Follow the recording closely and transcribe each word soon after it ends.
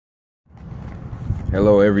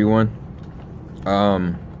Hello everyone.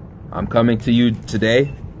 I'm coming to you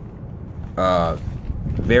today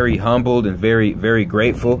very humbled and very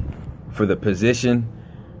grateful for the position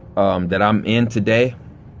that I'm in today.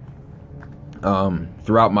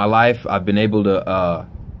 Throughout my life, I've been able to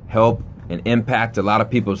help and impact a lot of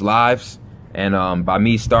people's lives, and by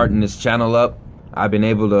me starting this channel up, I've been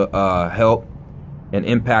able to help and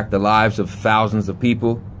impact the lives of thousands of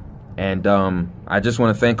people. And I just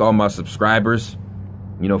want to thank all my subscribers,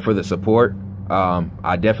 for the support.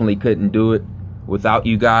 I definitely couldn't do it without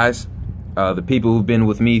you guys, the people who've been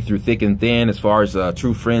with me through thick and thin, as far as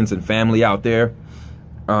true friends and family out there.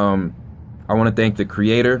 I want to thank the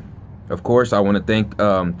Creator, of course. I want to thank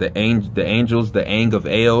the angels, the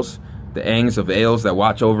Angs of Ales that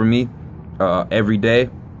watch over me every day.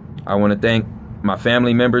 I want to thank my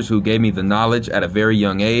family members who gave me the knowledge at a very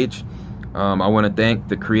young age. I want to thank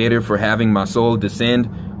the Creator for having my soul descend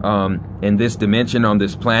in this dimension on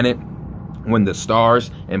this planet when the stars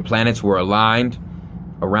and planets were aligned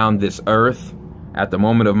around this earth at the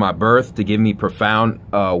moment of my birth, to give me profound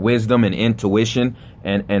wisdom and intuition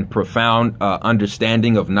and profound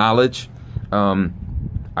understanding of knowledge.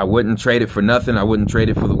 I wouldn't trade it for nothing. I wouldn't trade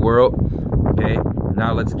it for the world. Okay,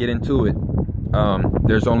 now let's get into it.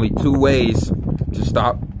 There's only two ways to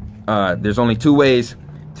stop. There's only two ways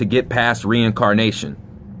to get past reincarnation.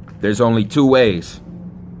 There's only two ways.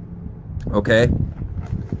 Okay.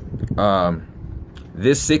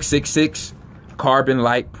 This 666 carbon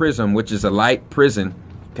light prism, which is a light prison,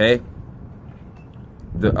 okay,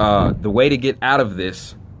 the way to get out of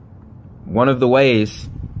this, one of the ways,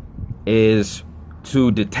 is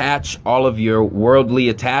to detach all of your worldly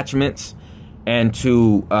attachments and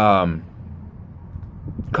to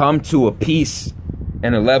come to a peace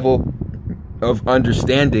and a level of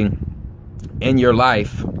understanding in your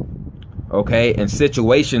life, okay, and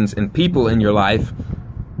situations and people in your life,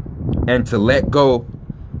 and to let go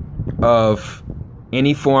of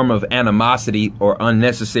any form of animosity or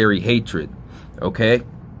unnecessary hatred, okay?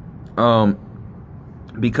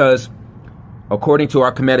 Because according to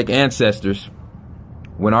our Kemetic ancestors,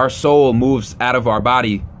 when our soul moves out of our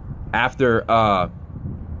body after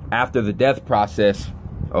the death process,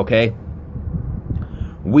 okay,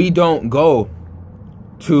 we don't go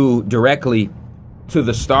directly to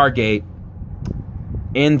the Stargate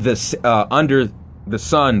in the under the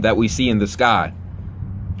sun that we see in the sky.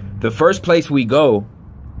 The first place we go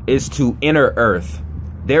is to inner Earth.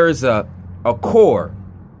 There is a core.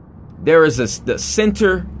 There is the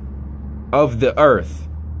center of the Earth,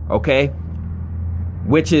 okay,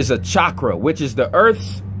 which is a chakra, which is the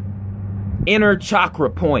Earth's inner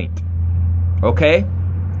chakra point, okay,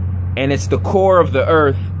 and it's the core of the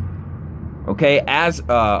Earth. Okay, as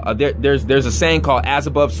there's a saying called "as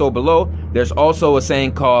above, so below." There's also a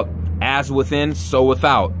saying called "as within, so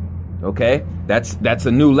without." Okay, that's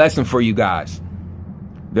a new lesson for you guys.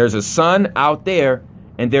 There's a sun out there,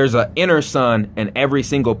 and there's an inner sun in every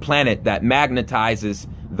single planet that magnetizes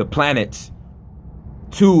the planets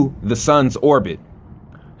to the sun's orbit.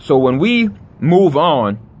 So when we move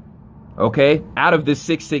on, okay, out of this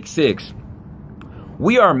 666,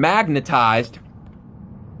 we are magnetized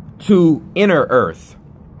to inner Earth,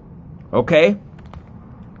 okay?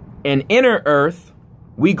 In inner Earth,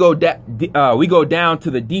 we go down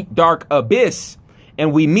to the deep dark abyss,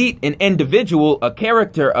 and we meet an individual, a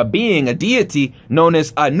character, a being, a deity known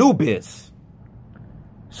as Anubis.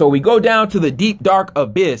 So we go down to the deep dark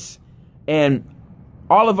abyss, and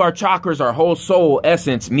all of our chakras, our whole soul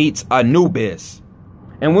essence meets Anubis.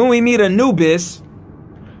 And when we meet Anubis,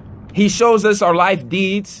 he shows us our life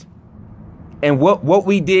deeds and what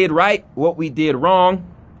we did right, what we did wrong.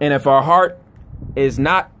 And if our heart is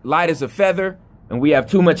not light as a feather, and we have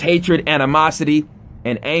too much hatred, animosity,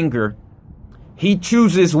 and anger, he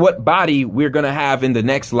chooses what body we're going to have in the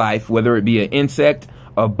next life, whether it be an insect,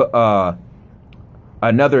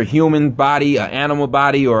 another human body, an animal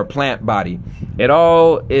body, or a plant body. It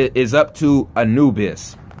all is up to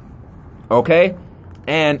Anubis, okay?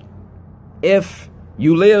 And if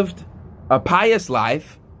you lived a pious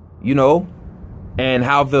life, and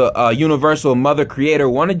how the universal mother creator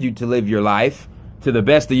wanted you to live your life to the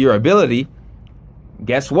best of your ability,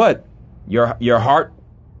 guess what? Your heart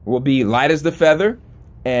will be light as the feather,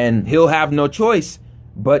 and he'll have no choice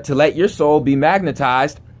but to let your soul be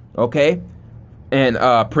magnetized, okay, and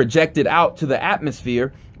projected out to the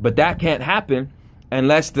atmosphere. But that can't happen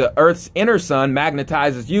unless the Earth's inner sun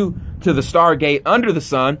magnetizes you to the Stargate under the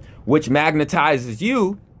sun, which magnetizes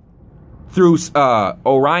you through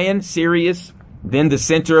Orion, Sirius, then the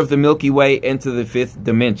center of the Milky Way into the fifth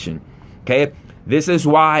dimension. Okay, this is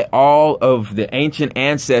why all of the ancient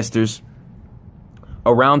ancestors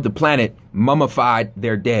around the planet mummified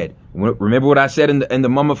their dead. Remember what I said in the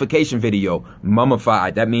mummification video?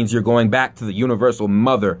 Mummified. That means you're going back to the universal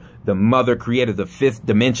mother. The mother created the fifth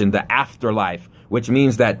dimension, the afterlife, which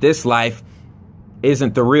means that this life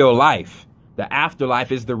isn't the real life. The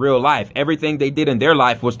afterlife is the real life. Everything they did in their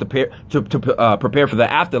life was to prepare for the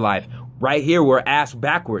afterlife. Right here, we're ass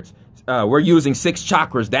backwards. We're using 6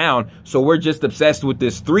 chakras down, so we're just obsessed with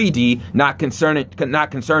this 3D, not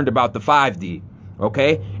concerned about the 5D.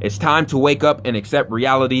 Okay? It's time to wake up and accept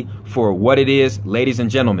reality for what it is, ladies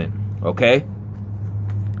and gentlemen. Okay?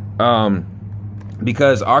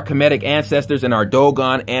 Because our Kemetic ancestors and our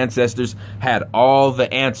Dogon ancestors had all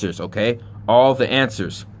the answers, okay? All the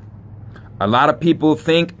answers. A lot of people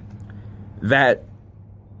think that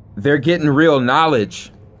they're getting real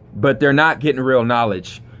knowledge, but they're not getting real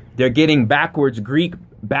knowledge. They're getting backwards Greek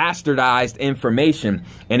bastardized information.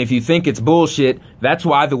 And if you think it's bullshit, that's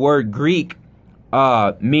why the word Greek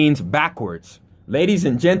means backwards. Ladies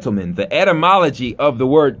and gentlemen, the etymology of the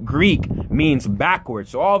word Greek means backwards.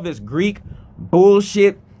 So all this Greek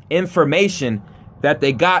bullshit information that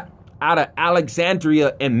they got out of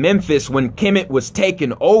Alexandria and Memphis when Kemet was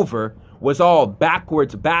taken over was all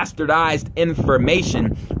backwards bastardized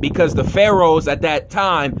information, because the pharaohs at that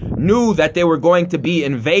time knew that they were going to be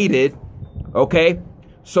invaded. Okay,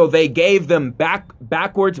 so they gave them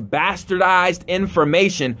backwards bastardized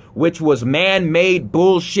information, which was man-made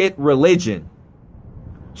bullshit religion.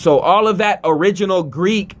 So all of that original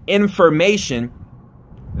Greek information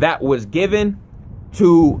that was given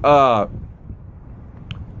to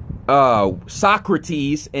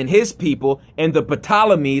Socrates and his people and the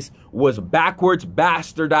Ptolemies was backwards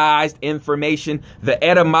bastardized information. The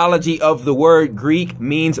etymology of the word Greek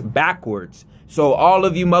means backwards. So all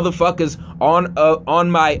of you motherfuckers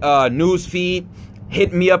on my news feed,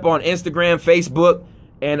 hit me up on Instagram, Facebook,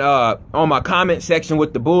 and on my comment section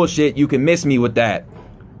with the bullshit. You can miss me with that,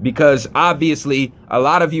 because obviously a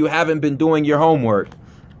lot of you haven't been doing your homework.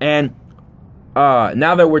 And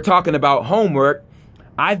now that we're talking about homework,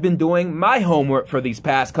 I've been doing my homework for these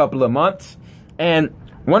past couple of months. And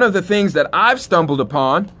one of the things that I've stumbled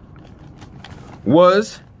upon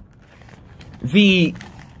was the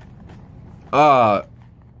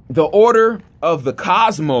order of the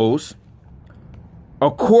cosmos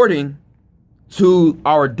according to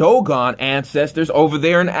our Dogon ancestors over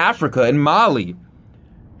there in Africa and Mali.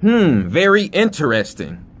 Very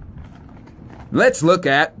interesting. Let's look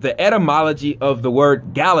at the etymology of the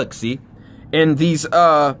word galaxy in these,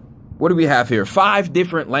 what do we have here? 5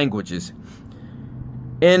 different languages.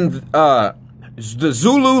 In the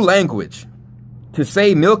Zulu language, to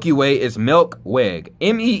say Milky Way is Melkweg,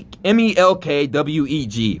 M-E-L-K-W-E-G,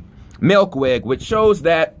 Melkweg, which shows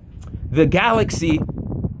that the galaxy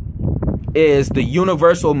is the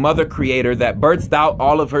universal mother creator that birthed out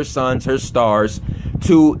all of her sons, her stars,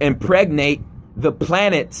 to impregnate the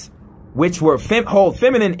planets, which were hold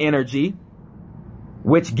feminine energy,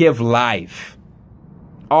 which give life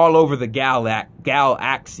all over the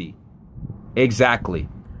galaxy. Exactly.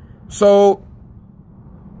 So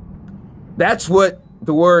that's what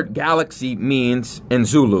the word galaxy means in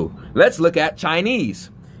Zulu. Let's look at Chinese.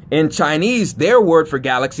 In Chinese, their word for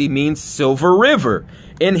galaxy means silver river.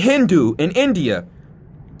 In Hindu, in India,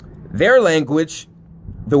 their language,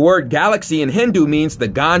 the word galaxy in Hindu means the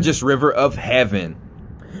Ganges River of heaven.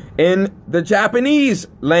 In the Japanese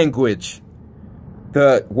language,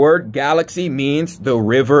 the word galaxy means the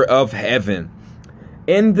river of heaven.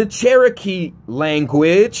 In the Cherokee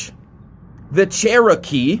language, the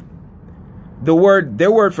Cherokee,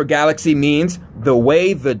 their word for galaxy means the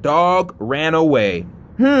way the dog ran away.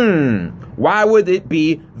 Why would it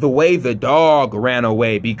be the way the dog ran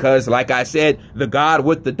away? Because, like I said, the god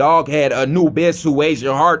with the dog head, Anubis, who weighs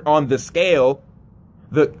your heart on the scale,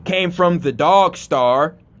 came from the dog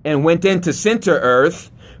star and went into center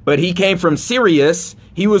Earth, but he came from Sirius.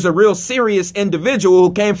 He was a real serious individual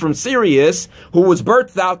who came from Sirius, who was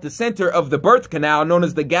birthed out the center of the birth canal known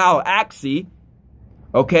as the galaxy.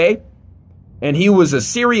 Okay? And he was a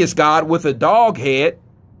Sirius god with a dog head.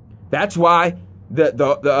 That's why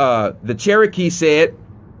the Cherokee said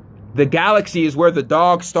the galaxy is where the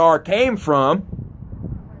dog star came from.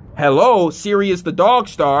 Hello, Sirius the dog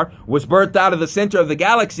star was birthed out of the center of the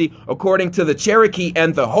galaxy, according to the Cherokee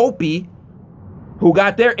and the Hopi, who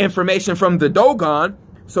got their information from the Dogon.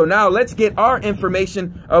 So now let's get our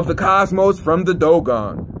information of the cosmos from the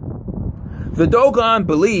Dogon. The Dogon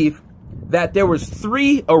believe that there was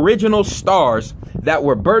 3 original stars that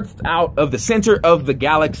were birthed out of the center of the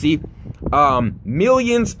galaxy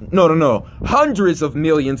hundreds of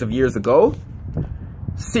millions of years ago.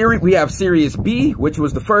 We have Sirius B, which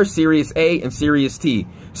was the first, Sirius A, and Sirius T.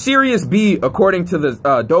 Sirius B, according to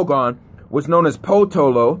the Dogon, was known as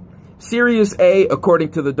Potolo. Sirius A,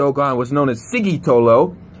 according to the Dogon, was known as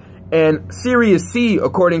Sigitolo. And Sirius C,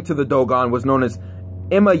 according to the Dogon, was known as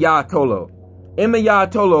Imayatolo.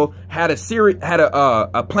 Imayatolo had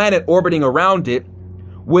a planet orbiting around it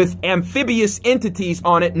with amphibious entities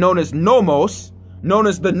on it known as Nomos, known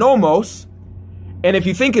as the Nomos. And if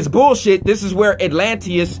you think it's bullshit, this is where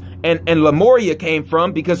Atlantis and Lemuria came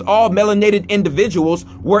from, because all melanated individuals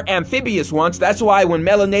were amphibious once. That's why when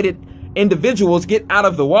melanated individuals get out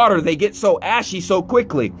of the water, they get so ashy so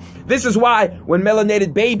quickly. This is why when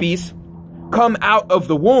melanated babies come out of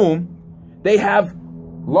the womb, they have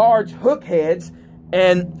large hook heads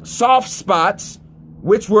and soft spots,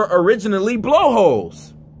 which were originally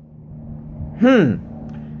blowholes.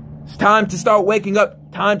 It's time to start waking up.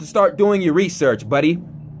 Time to start doing your research, buddy.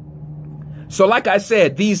 So like I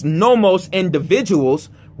said, these Nomos individuals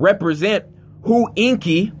represent Hu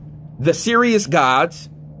Enki, the Sirius gods,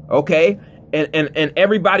 okay? And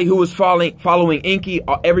everybody who was following Enki,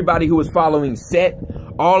 everybody who was following Set,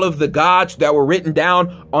 all of the gods that were written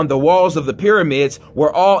down on the walls of the pyramids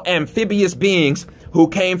were all amphibious beings who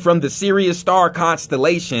came from the Sirius star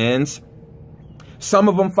constellations. Some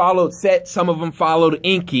of them followed Set, some of them followed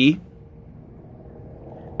Enki.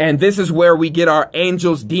 And this is where we get our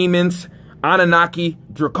angels, demons, Anunnaki,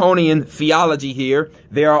 draconian theology here.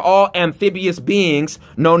 They are all amphibious beings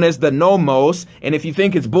known as the Nomos. And if you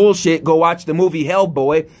think it's bullshit, go watch the movie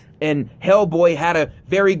Hellboy. And Hellboy had a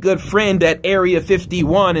very good friend at Area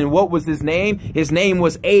 51. And what was his name? His name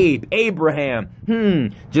was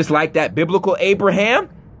Abraham. Just like that biblical Abraham,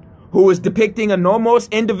 who was depicting a Nomos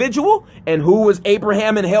individual. And who was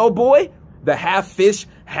Abraham in Hellboy? The half fish,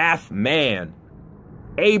 half man.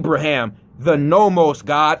 Abraham, the Nomos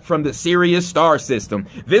god from the Sirius star system.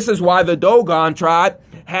 This is why the Dogon tribe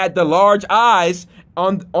had the large eyes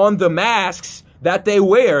on the masks that they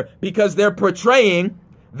wear, because they're portraying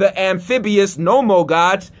the amphibious Nomo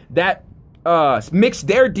gods that mixed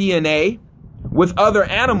their DNA with other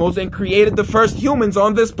animals and created the first humans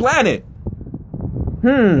on this planet.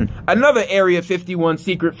 Another Area 51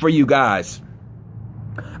 secret for you guys.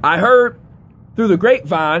 I heard through the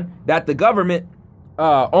grapevine that the government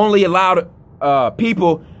only allowed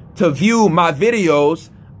people to view my videos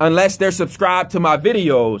unless they're subscribed to my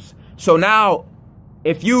videos. So now,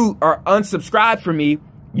 if you are unsubscribed from me,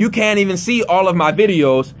 you can't even see all of my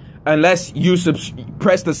videos unless you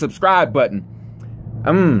press the subscribe button.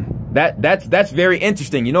 That's very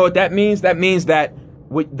interesting. You know what that means? That means that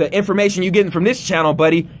with the information you're getting from this channel,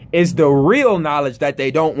 buddy, is the real knowledge that they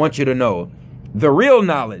don't want you to know. The real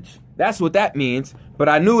knowledge. That's what that means. But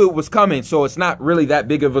I knew it was coming, so it's not really that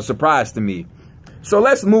big of a surprise to me. So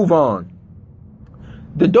let's move on.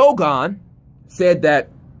 The Dogon said that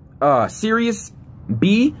Sirius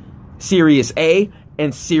B, Sirius A,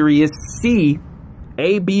 and Sirius C,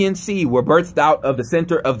 A, B, and C, were birthed out of the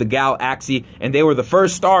center of the galaxy, and they were the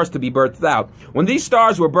first stars to be birthed out. When these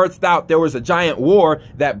stars were birthed out, there was a giant war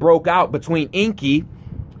that broke out between Enki,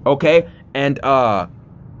 okay, and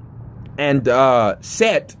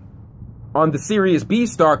Set on the Sirius B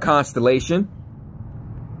star constellation.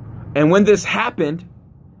 And when this happened,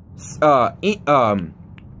 his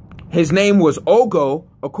name was Ogo,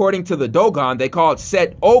 according to the Dogon. They called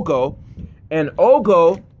Set Ogo. And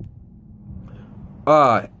Ogo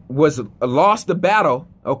lost the battle,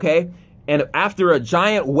 okay? And after a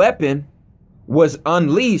giant weapon was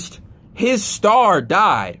unleashed, his star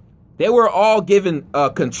died. They were all given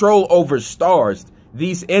control over stars,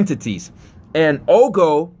 these entities. And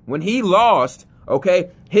Ogo, when he lost,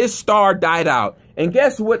 okay, his star died out. And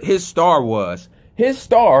guess what his star was? His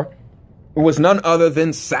star was none other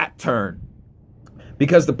than Saturn.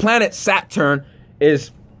 Because the planet Saturn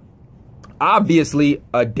is obviously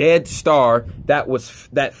a dead star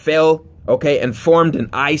that fell, okay, and formed an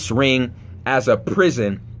ice ring as a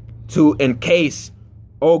prison to encase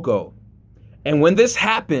Ogo. And when this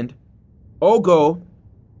happened, Ogo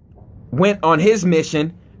went on his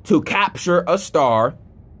mission to capture a star,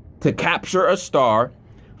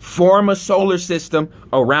 form a solar system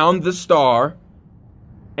around the star,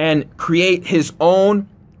 and create his own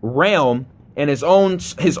realm and his own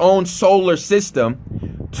solar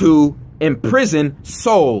system to imprison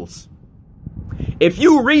souls. If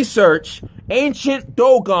you research ancient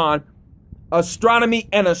Dogon astronomy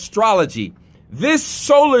and astrology, this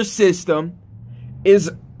solar system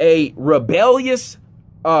is a rebellious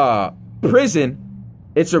prison.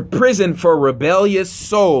 It's a prison for rebellious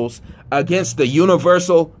souls against the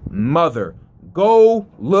universal mother. Go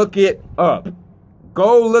look it up.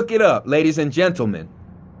 Go look it up, ladies and gentlemen.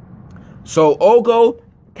 So Ogo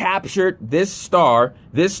captured this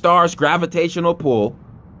star's gravitational pull,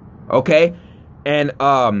 okay, and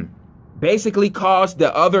basically caused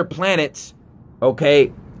the other planets,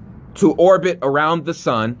 okay, to orbit around the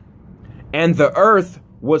sun, and the Earth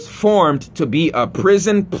was formed to be a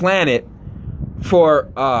prison planet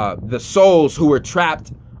for the souls who were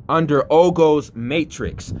trapped under Ogo's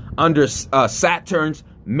matrix, under Saturn's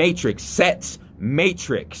matrix, Set's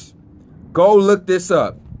matrix. Go look this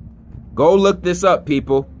up. Go look this up,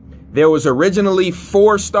 people. There was originally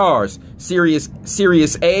 4 stars: Sirius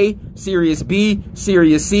A, Sirius B,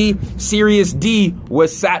 Sirius C. Sirius D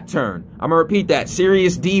was Saturn. I'm gonna repeat that.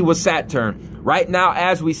 Sirius D was Saturn. Right now,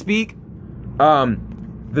 as we speak,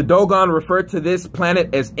 the Dogon referred to this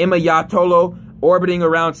planet as Imayatolo, orbiting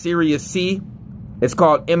around Sirius C. It's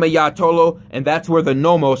called Imayatolo, and that's where the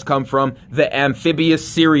Nomos come from, the amphibious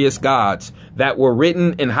Sirius gods that were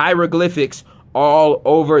written in hieroglyphics all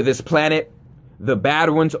over this planet. The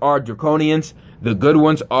bad ones are Draconians. The good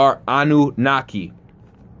ones are Anunnaki.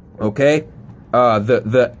 Okay? Our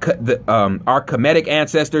Kemetic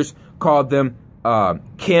ancestors called them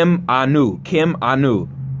Kim Anu.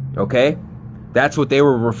 Okay? That's what they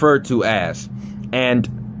were referred to as.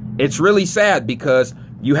 And it's really sad because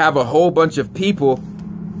you have a whole bunch of people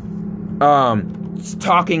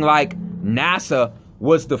talking like NASA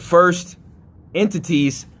was the first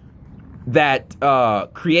entities that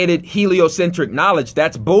created heliocentric knowledge.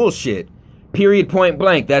 That's bullshit. Period, point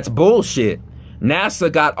blank. That's bullshit.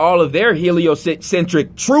 NASA got all of their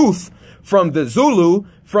heliocentric truth from the Zulu,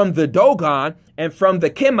 from the Dogon, and from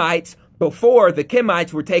the Kemites before the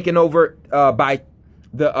Kemites were taken over by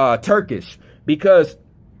the Turkish. Because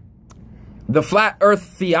the flat earth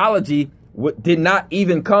theology did not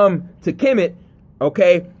even come to Kemet,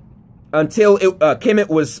 okay, until Kemet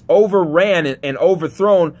was overran and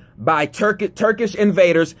overthrown by Turkish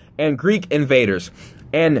invaders and Greek invaders.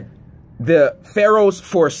 And the pharaohs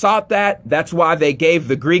foresaw that. That's why they gave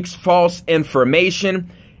the Greeks false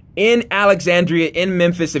information. In Alexandria, in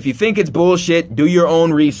Memphis, if you think it's bullshit, do your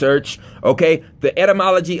own research, okay? The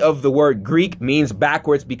etymology of the word Greek means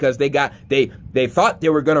backwards because they thought they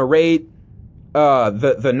were going to raid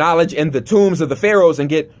the knowledge in the tombs of the pharaohs and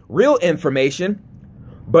get real information.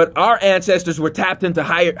 But our ancestors were tapped into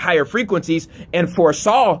higher frequencies and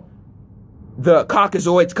foresaw the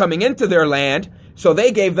Caucasoids coming into their land, so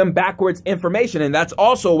they gave them backwards information. And that's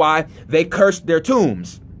also why they cursed their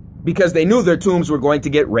tombs, because they knew their tombs were going to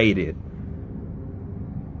get raided.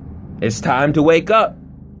 It's time to wake up.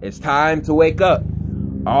 It's time to wake up.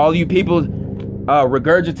 All you people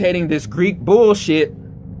regurgitating this Greek bullshit.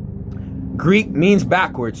 Greek means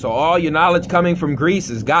backwards, so all your knowledge coming from Greece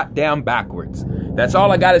is goddamn backwards. That's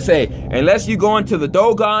all I gotta say. Unless you go into the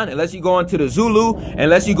Dogon, unless you go into the Zulu,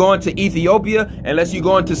 unless you go into Ethiopia, unless you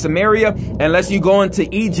go into Samaria, unless you go into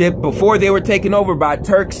Egypt before they were taken over by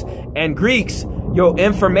Turks and Greeks, your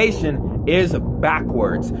information is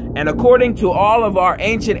backwards. And according to all of our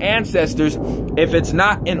ancient ancestors, if it's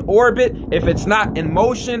not in orbit, if it's not in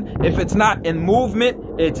motion, if it's not in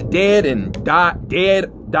movement, it's dead and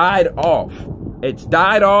died off. It's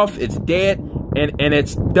died off, it's dead, and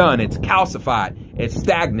it's done. It's calcified, it's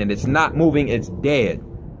stagnant, it's not moving, it's dead.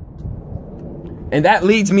 And that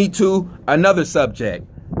leads me to another subject.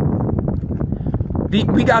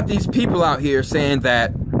 We got these people out here saying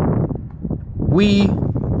that we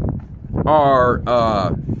are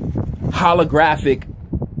holographic.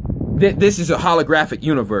 This is a holographic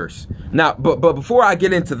universe. Now, but before I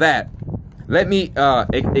get into that, let me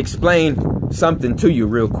explain something to you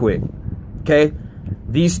real quick. Okay?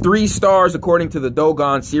 These 3 stars, according to the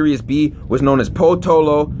Dogon, Sirius B was known as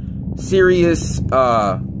Potolo, Sirius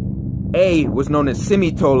A was known as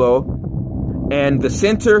Semitolo, and the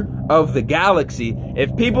center of the galaxy.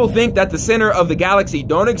 If people think that the center of the galaxy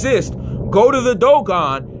don't exist, go to the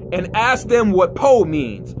Dogon and ask them what Po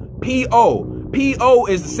means. P-O. P-O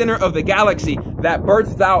is the center of the galaxy that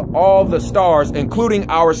births out all the stars, including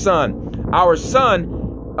our sun. Our sun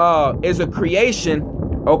is a creation,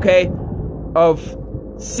 okay, of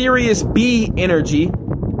Sirius B energy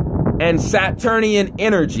and Saturnian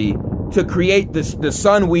energy to create the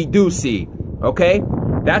sun we do see, okay?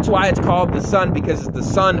 That's why it's called the sun, because it's the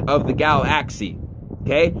sun of the galaxy,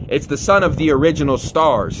 okay? It's the sun of the original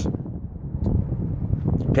stars.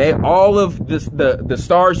 Okay, all of the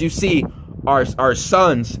stars you see are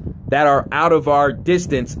suns that are out of our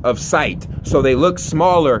distance of sight. So they look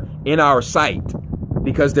smaller in our sight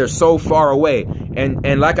because they're so far away.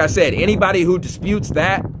 And like I said, anybody who disputes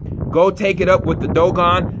that, go take it up with the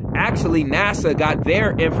Dogon. Actually, NASA got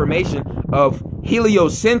their information of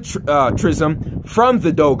heliocentrism from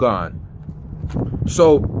the Dogon.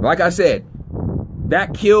 So, like I said,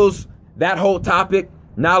 that kills that whole topic.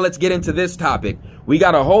 Now let's get into this topic. We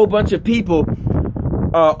got a whole bunch of people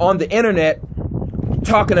on the internet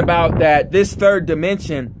talking about that this third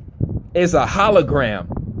dimension is a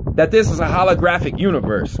hologram, that this is a holographic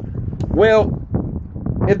universe. Well,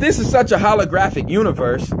 if this is such a holographic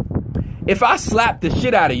universe, if I slap the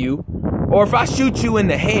shit out of you, or if I shoot you in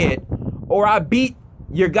the head, or I beat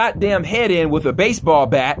your goddamn head in with a baseball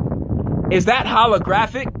bat, is that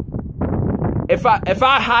holographic? If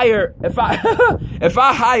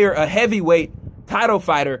I hire a heavyweight title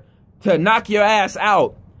fighter to knock your ass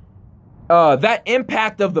out, that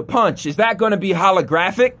impact of the punch, is that going to be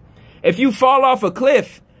holographic? If you fall off a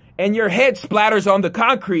cliff and your head splatters on the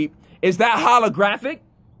concrete, is that holographic?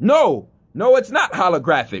 No, it's not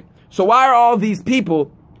holographic. So why are all these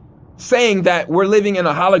people saying that we're living in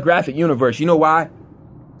a holographic universe? You know why?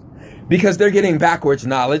 Because they're getting backwards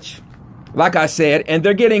knowledge, like I said, and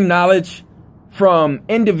they're getting knowledge from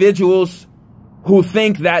individuals who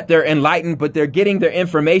think that they're enlightened, but they're getting their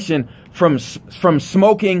information from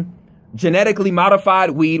smoking genetically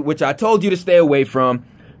modified weed, which I told you to stay away from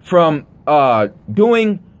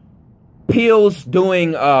doing pills,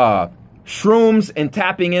 doing shrooms, and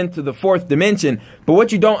tapping into the fourth dimension. But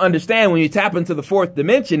what you don't understand when you tap into the fourth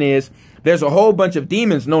dimension is there's a whole bunch of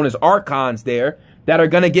demons known as archons there that are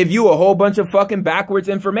going to give you a whole bunch of fucking backwards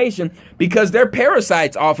information because they're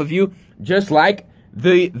parasites off of you, just like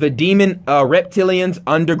the demon reptilians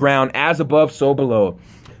underground, as above, so below.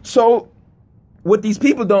 So what these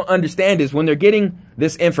people don't understand is when they're getting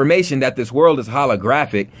this information that this world is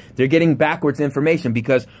holographic, they're getting backwards information,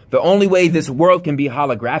 because the only way this world can be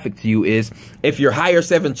holographic to you is if your higher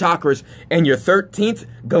 7 chakras and your 13th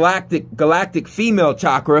galactic female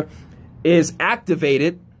chakra is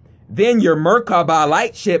activated, then your Merkaba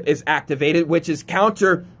light ship is activated, which is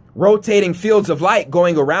counter rotating fields of light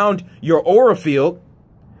going around your aura field.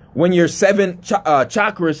 When your 7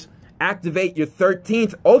 chakras activate your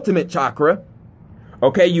 13th ultimate chakra,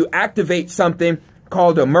 okay, you activate something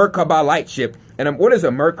called a Merkaba light ship. And what is a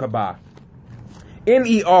Merkaba?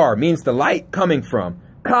 M-E-R means the light coming from.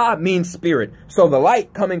 Ka means spirit. So the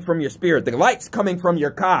light coming from your spirit. The light's coming from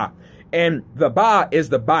your Ka. And the Ba is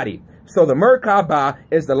the body. So the Merkaba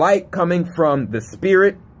is the light coming from the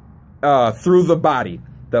spirit through the body.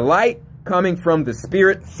 The light coming from the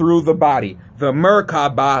spirit through the body. The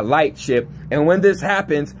Merkaba light ship. And when this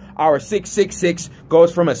happens, our 666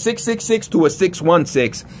 goes from a 666 to a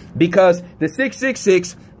 616, because the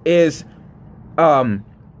 666 is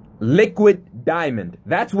liquid diamond.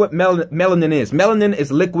 That's what melanin is. Melanin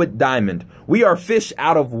is liquid diamond. We are fish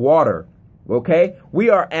out of water, okay? We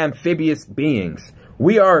are amphibious beings.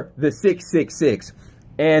 We are the 666.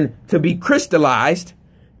 And to be crystallized,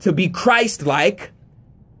 to be Christ-like,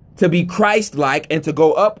 and to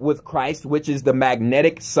go up with Christ, which is the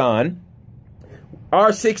magnetic sun,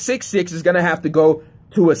 our 666 is going to have to go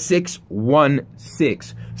to a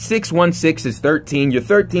 616. 616 is 13. Your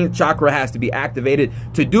 13th chakra has to be activated.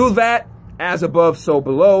 To do that, as above, so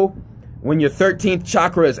below. When your 13th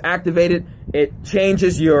chakra is activated, it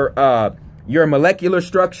changes your molecular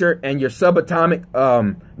structure and your subatomic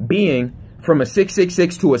being from a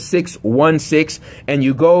 666 to a 616. And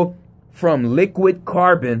you go from liquid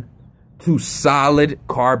carbon to solid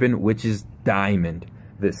carbon, which is diamond.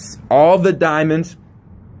 All the diamonds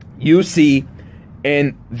you see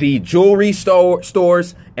in the jewelry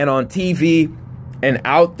stores and on TV and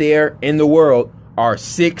out there in the world are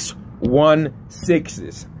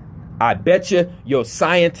 616s. I bet you your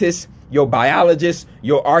scientists, your biologists,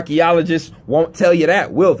 your archaeologists won't tell you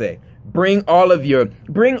that, will they? Bring all of your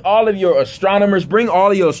astronomers, bring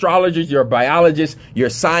all of your astrologers, your biologists, your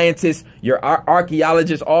scientists, your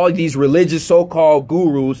archaeologists, all these religious so-called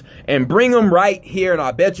gurus, and bring them right here, and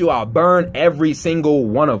I bet you I'll burn every single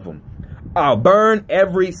one of them. I'll burn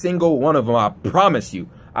every single one of them. I promise you.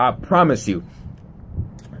 I promise you.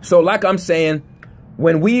 So like I'm saying,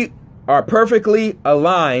 when we are perfectly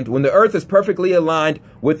aligned, when the earth is perfectly aligned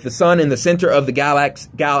with the sun in the center of the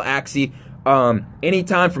galaxy,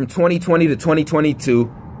 anytime from 2020 to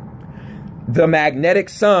 2022, the magnetic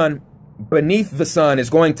sun beneath the sun is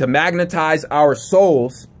going to magnetize our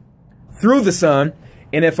souls through the sun.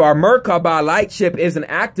 And if our Merkaba light ship isn't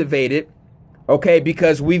activated, okay,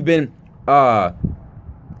 because we've been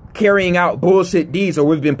carrying out bullshit deeds, or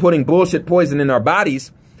we've been putting bullshit poison in our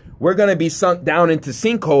bodies, we're going to be sunk down into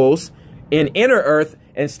sinkholes in inner earth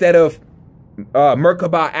instead of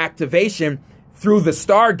Merkaba activation through the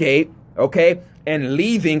Stargate, okay, and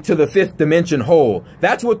leaving to the 5th dimension whole.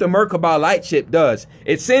 That's what the Merkaba light ship does.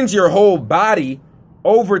 It sends your whole body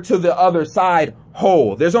over to the other side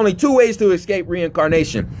whole. There's only two ways to escape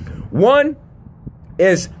reincarnation. One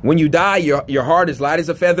is when you die, your heart is light as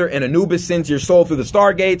a feather and Anubis sends your soul through the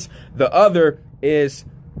stargates. The other is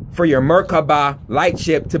for your Merkaba light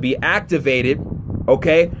ship to be activated,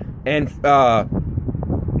 okay? And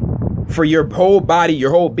for your whole body,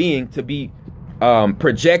 your whole being to be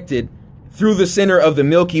projected through the center of the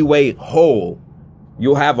Milky Way whole.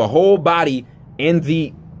 You'll have a whole body in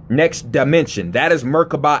the next dimension. That is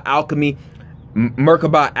Merkaba alchemy,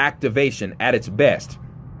 Merkaba activation at its best.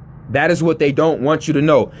 That is what they don't want you to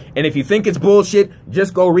know. And if you think it's bullshit,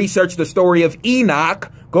 just go research the story of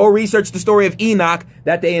Enoch. Go research the story of Enoch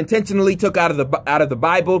that they intentionally took out of the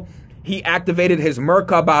Bible. He activated his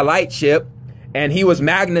Merkaba light ship, and he was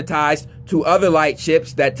magnetized to other light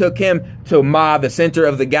ships that took him to Ma, the center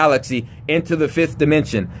of the galaxy, into the fifth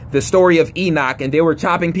dimension. The story of Enoch, and they were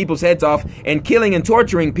chopping people's heads off and killing and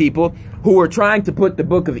torturing people who were trying to put the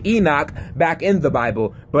book of Enoch back in the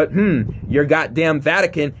Bible. But your goddamn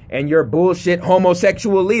Vatican and your bullshit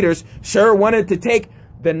homosexual leaders sure wanted to take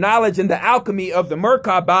the knowledge and the alchemy of the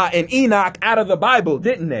Merkaba and Enoch out of the Bible,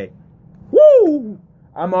 didn't they? Woo!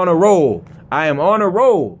 I'm on a roll. I am on a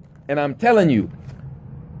roll. And I'm telling you,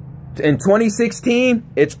 in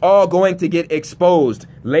 2016, it's all going to get exposed,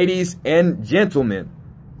 ladies and gentlemen.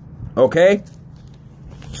 Okay?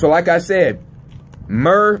 So like I said,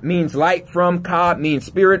 Mer means light from, Ka means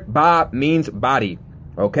spirit, Ba means body.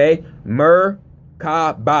 Okay? Mer,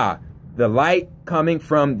 Ka, Ba. The light coming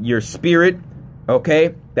from your spirit,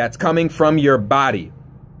 okay? That's coming from your body.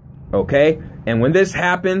 Okay? And when this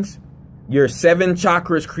happens, your 7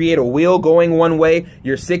 chakras create a wheel going one way.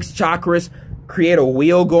 Your 6 chakras create a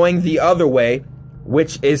wheel going the other way,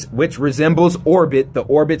 which resembles orbit, the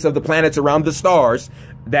orbits of the planets around the stars.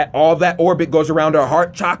 That all that orbit goes around our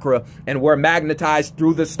heart chakra, and we're magnetized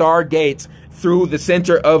through the stargates, through the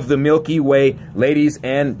center of the Milky Way, ladies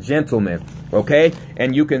and gentlemen. Okay?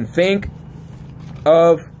 And you can think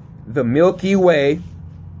of the Milky Way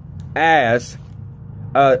as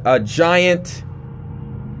a giant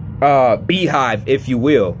beehive, if you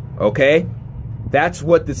will. Okay? That's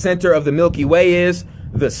what the center of the Milky Way is.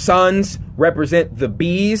 The suns represent the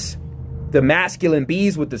bees, the masculine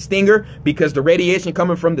bees with the stinger, because the radiation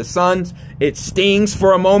coming from the suns, it stings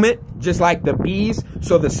for a moment, just like the bees.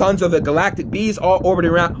 So the suns are the galactic bees, all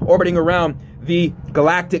orbiting around the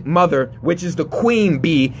galactic mother, which is the queen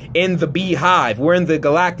bee in the beehive. We're in the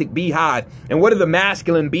galactic beehive. And what do the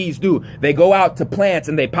masculine bees do? They go out to plants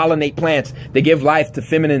and they pollinate plants. They give life to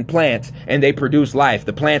feminine plants and they produce life.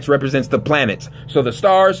 The plants represents the planets. So the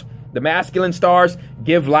stars, the masculine stars,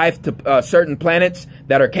 give life to certain planets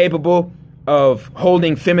that are capable of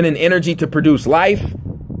holding feminine energy to produce life.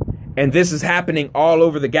 And this is happening all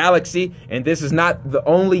over the galaxy. And this is not the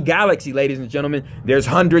only galaxy, ladies and gentlemen. There's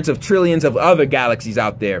hundreds of trillions of other galaxies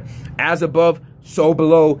out there. As above, so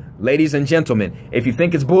below, ladies and gentlemen. If you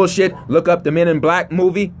think it's bullshit, look up the Men in Black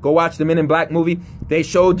movie. Go watch the Men in Black movie. They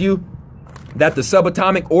showed you that the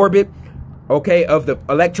subatomic orbit, okay, of the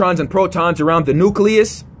electrons and protons around the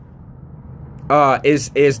nucleus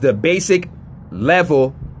is the basic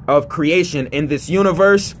level of creation in this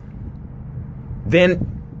universe. Then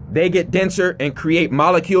they get denser and create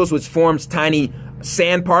molecules, which forms tiny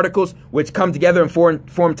sand particles, which come together and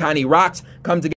form tiny rocks, come together.